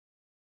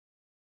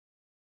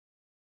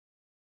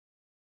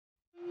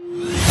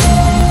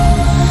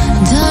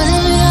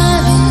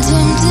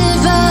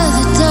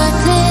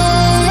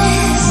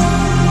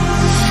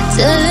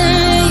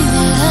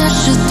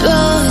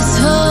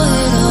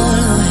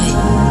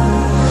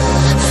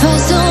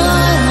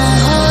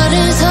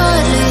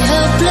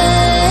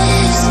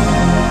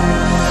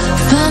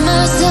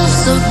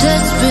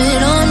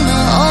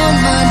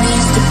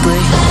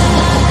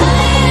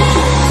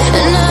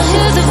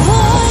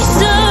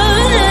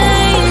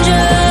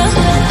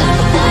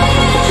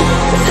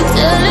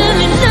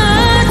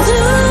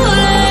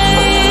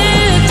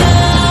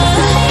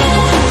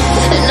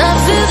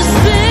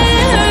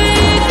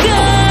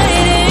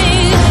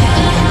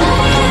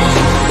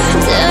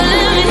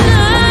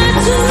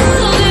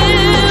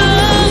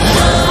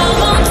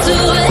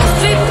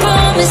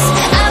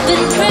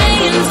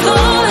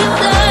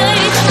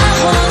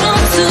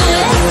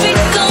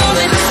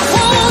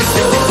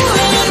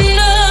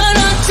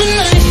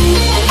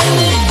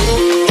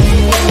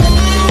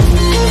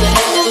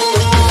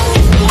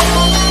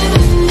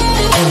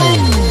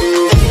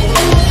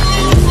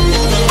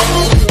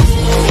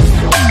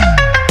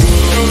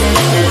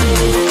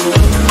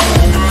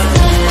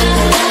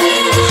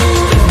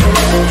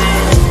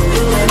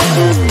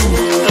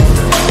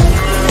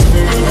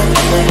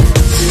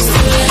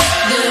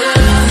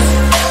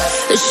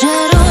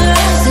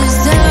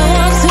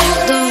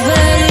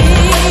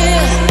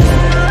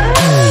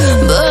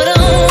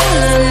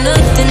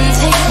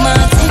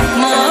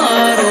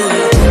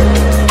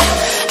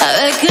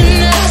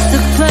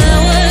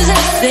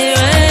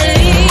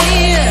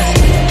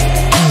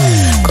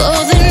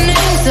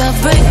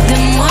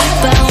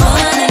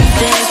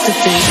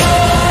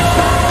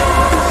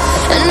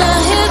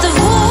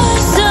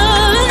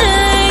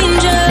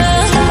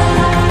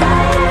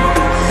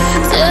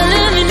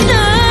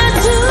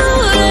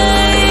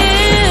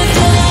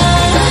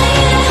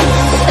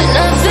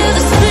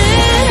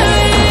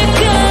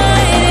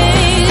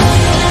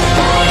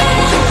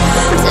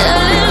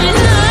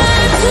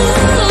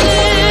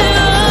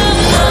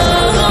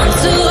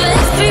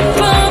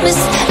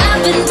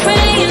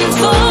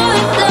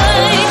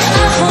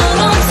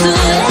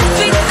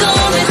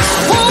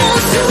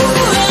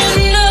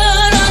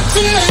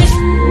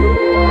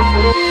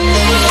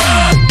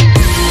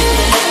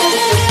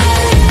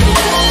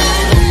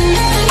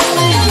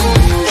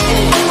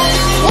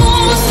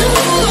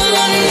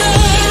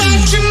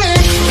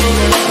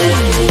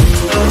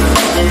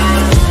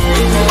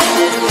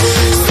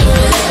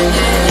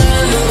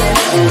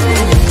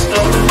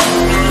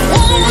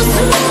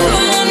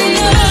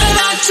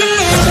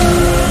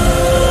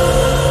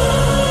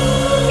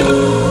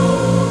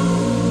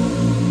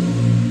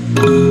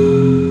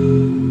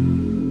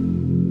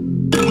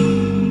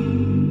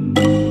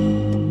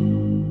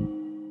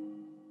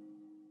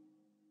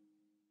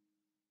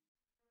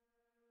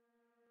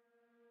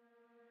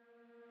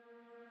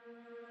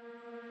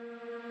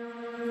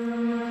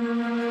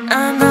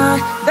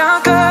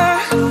that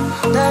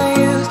girl that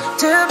I used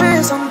to be.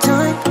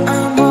 Sometime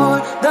I'm more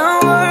than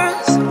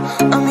words.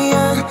 I'm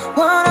beyond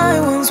what I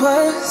once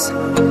was.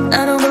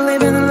 I don't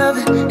believe in love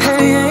it,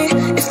 hey, hey.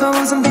 If I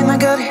want something I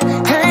got it,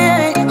 hey,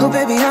 hey. Oh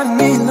baby, I don't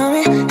need love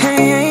me,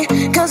 hey,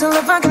 hey. Cause your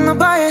love I cannot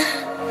buy it.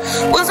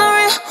 Wasn't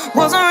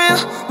real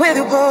with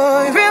you,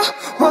 boy. Real,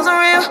 wasn't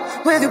real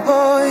with you,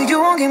 boy. You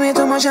won't give me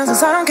too much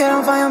chances. I don't care,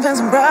 I'm fine, I'm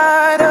fancy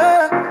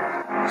brighter.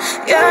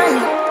 Yeah,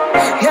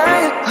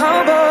 yeah,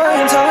 oh boy,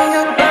 I'm telling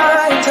you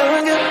goodbye, I'm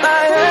telling you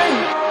goodbye.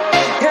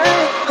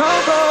 Yeah, oh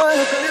boy,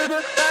 I'm telling you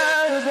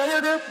goodbye, I'm telling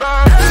you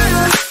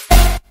goodbye.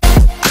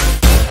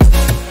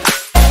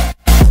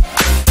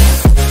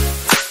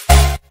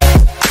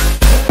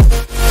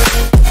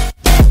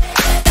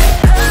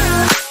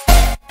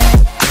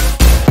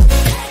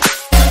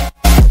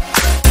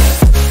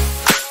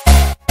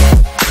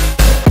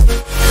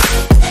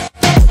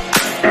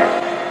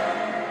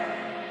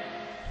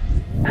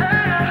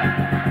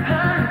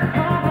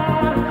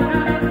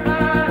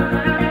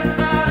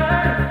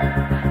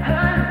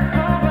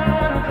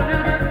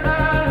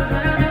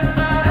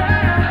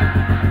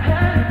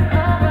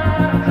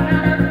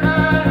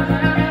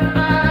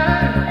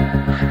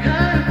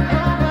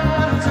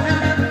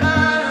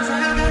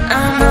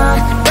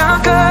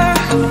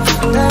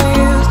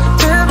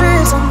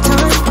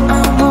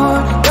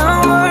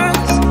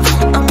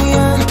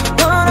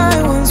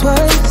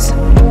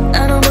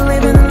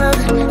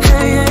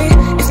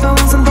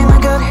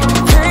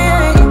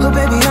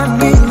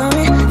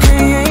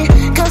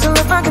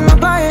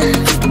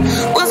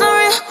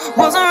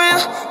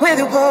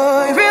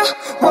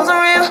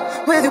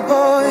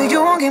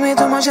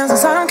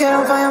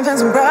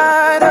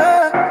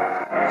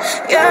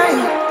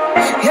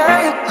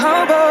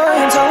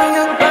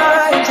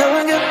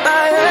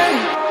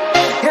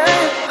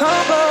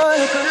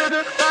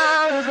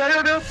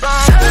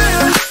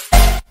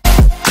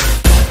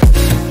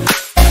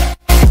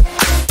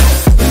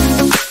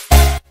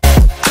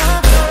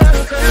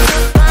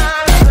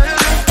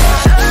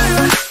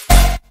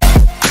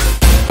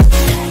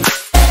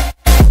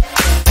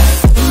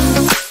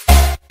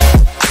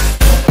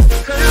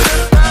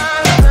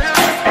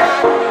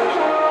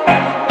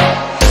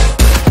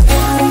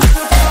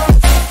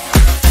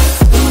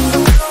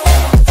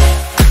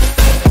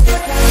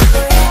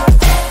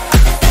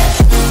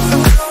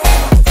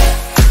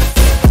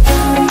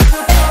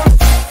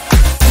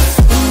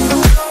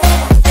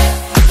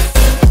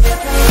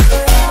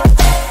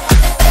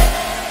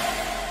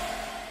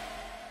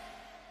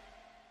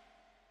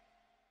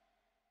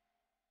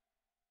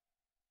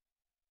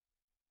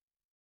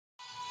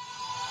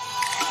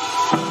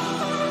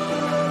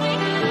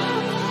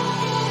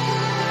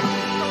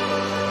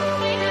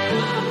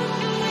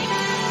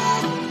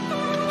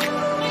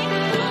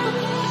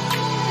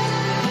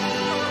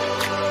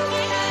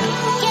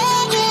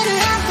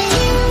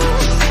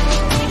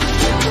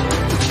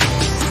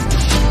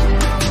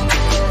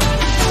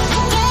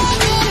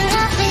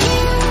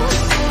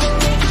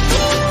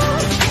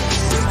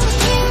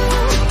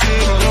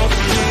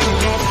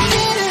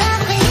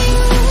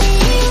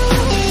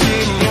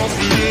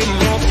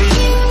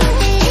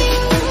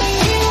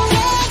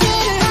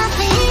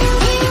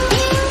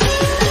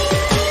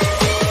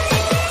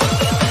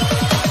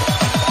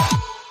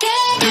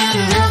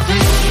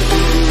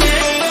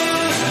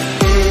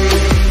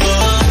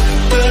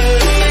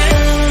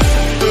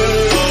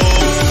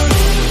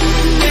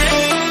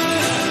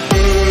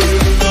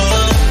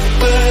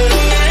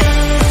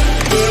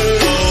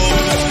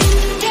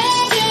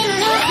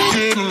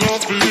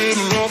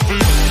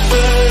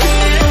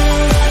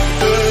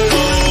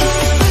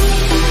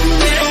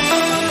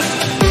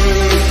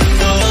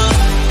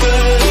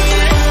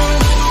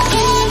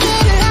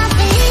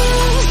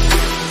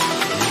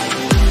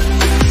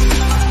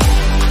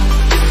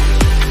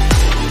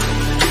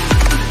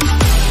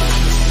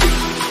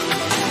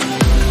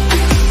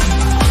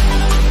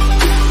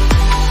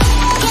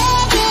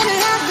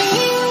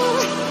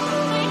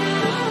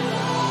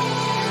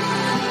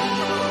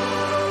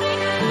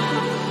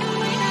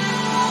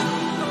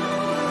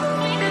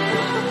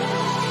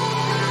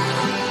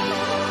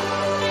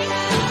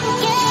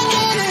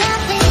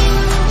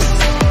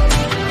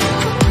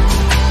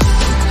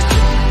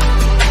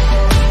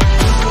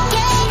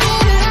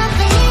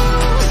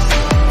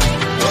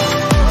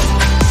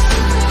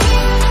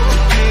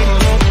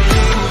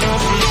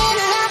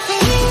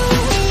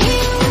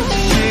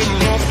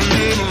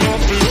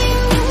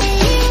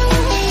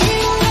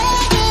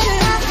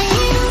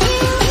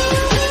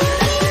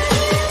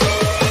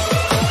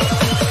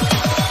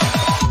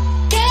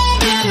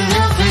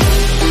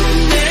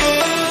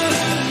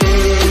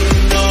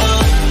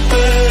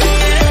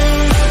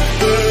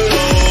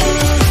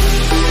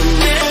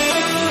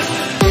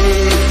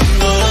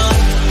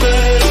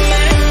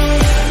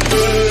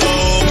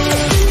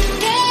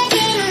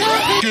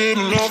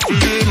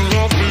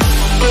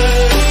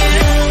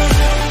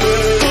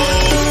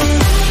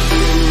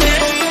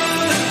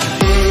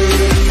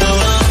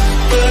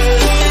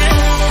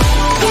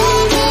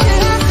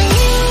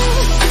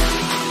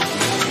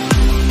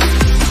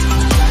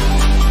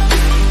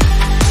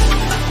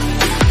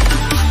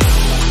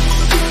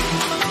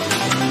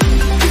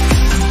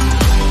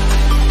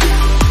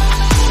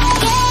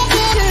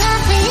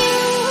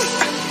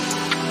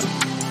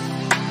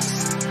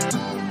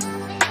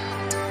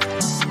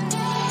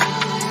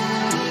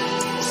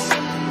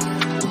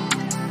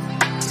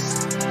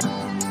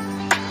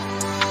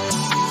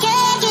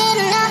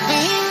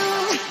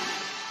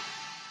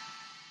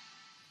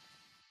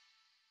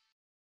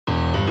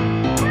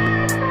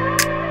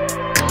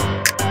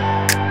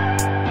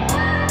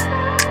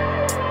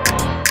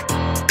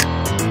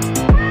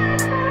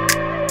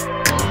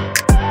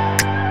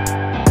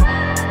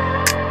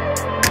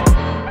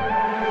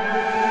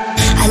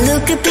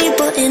 at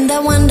people and I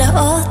wonder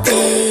all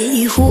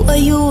day, who are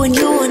you and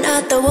you are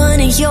not the one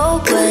in your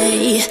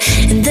way.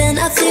 And then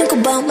I think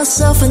about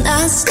myself and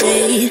I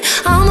stayed.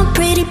 I'm a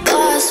pretty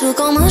boss, look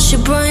on my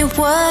shit bright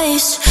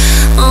waist.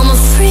 I'm a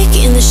freak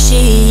in the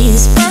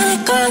sheets, but I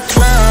got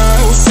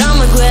class.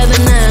 I'ma grab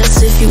an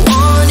ass if you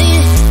want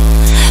it.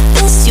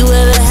 Best you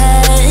ever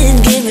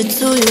had, give it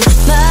to you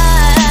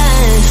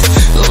fast.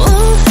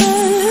 Ooh.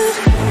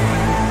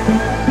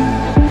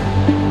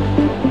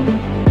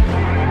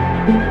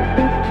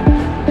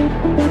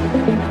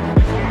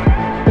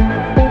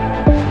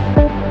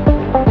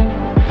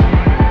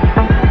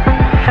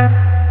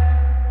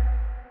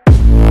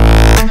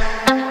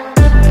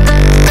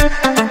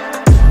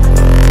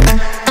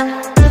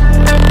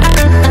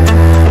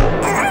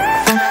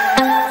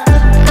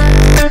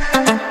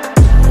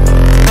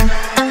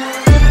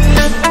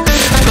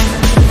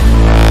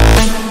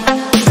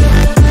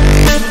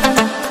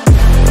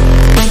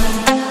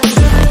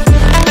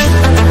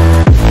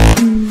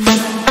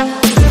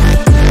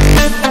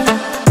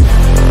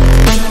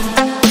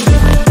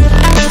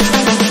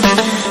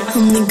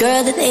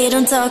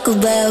 Talk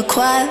about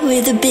quiet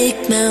with a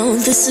big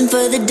mouth. Listen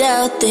for the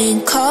doubt,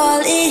 then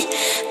call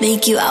it.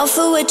 Make you out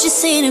for what you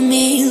say to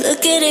me.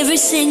 Look at every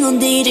single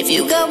date. If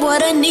you got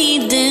what I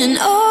need, then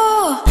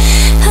oh,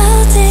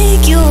 I'll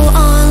take you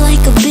on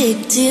like a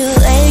big deal.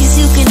 Legs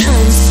you can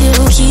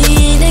unseal,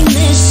 key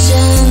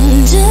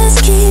ignition.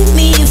 Just keep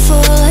me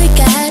full like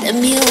I had a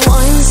meal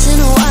once in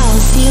a while.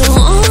 Feel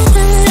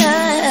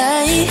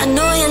alright. I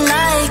know you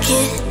like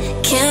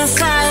it, can't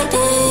fight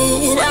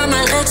it.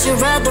 I'ma let you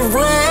ride the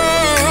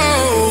wave.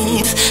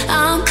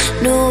 I'm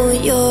New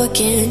York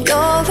and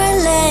you're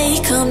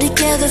LA. Come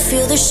together,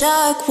 feel the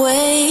shock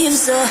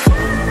waves.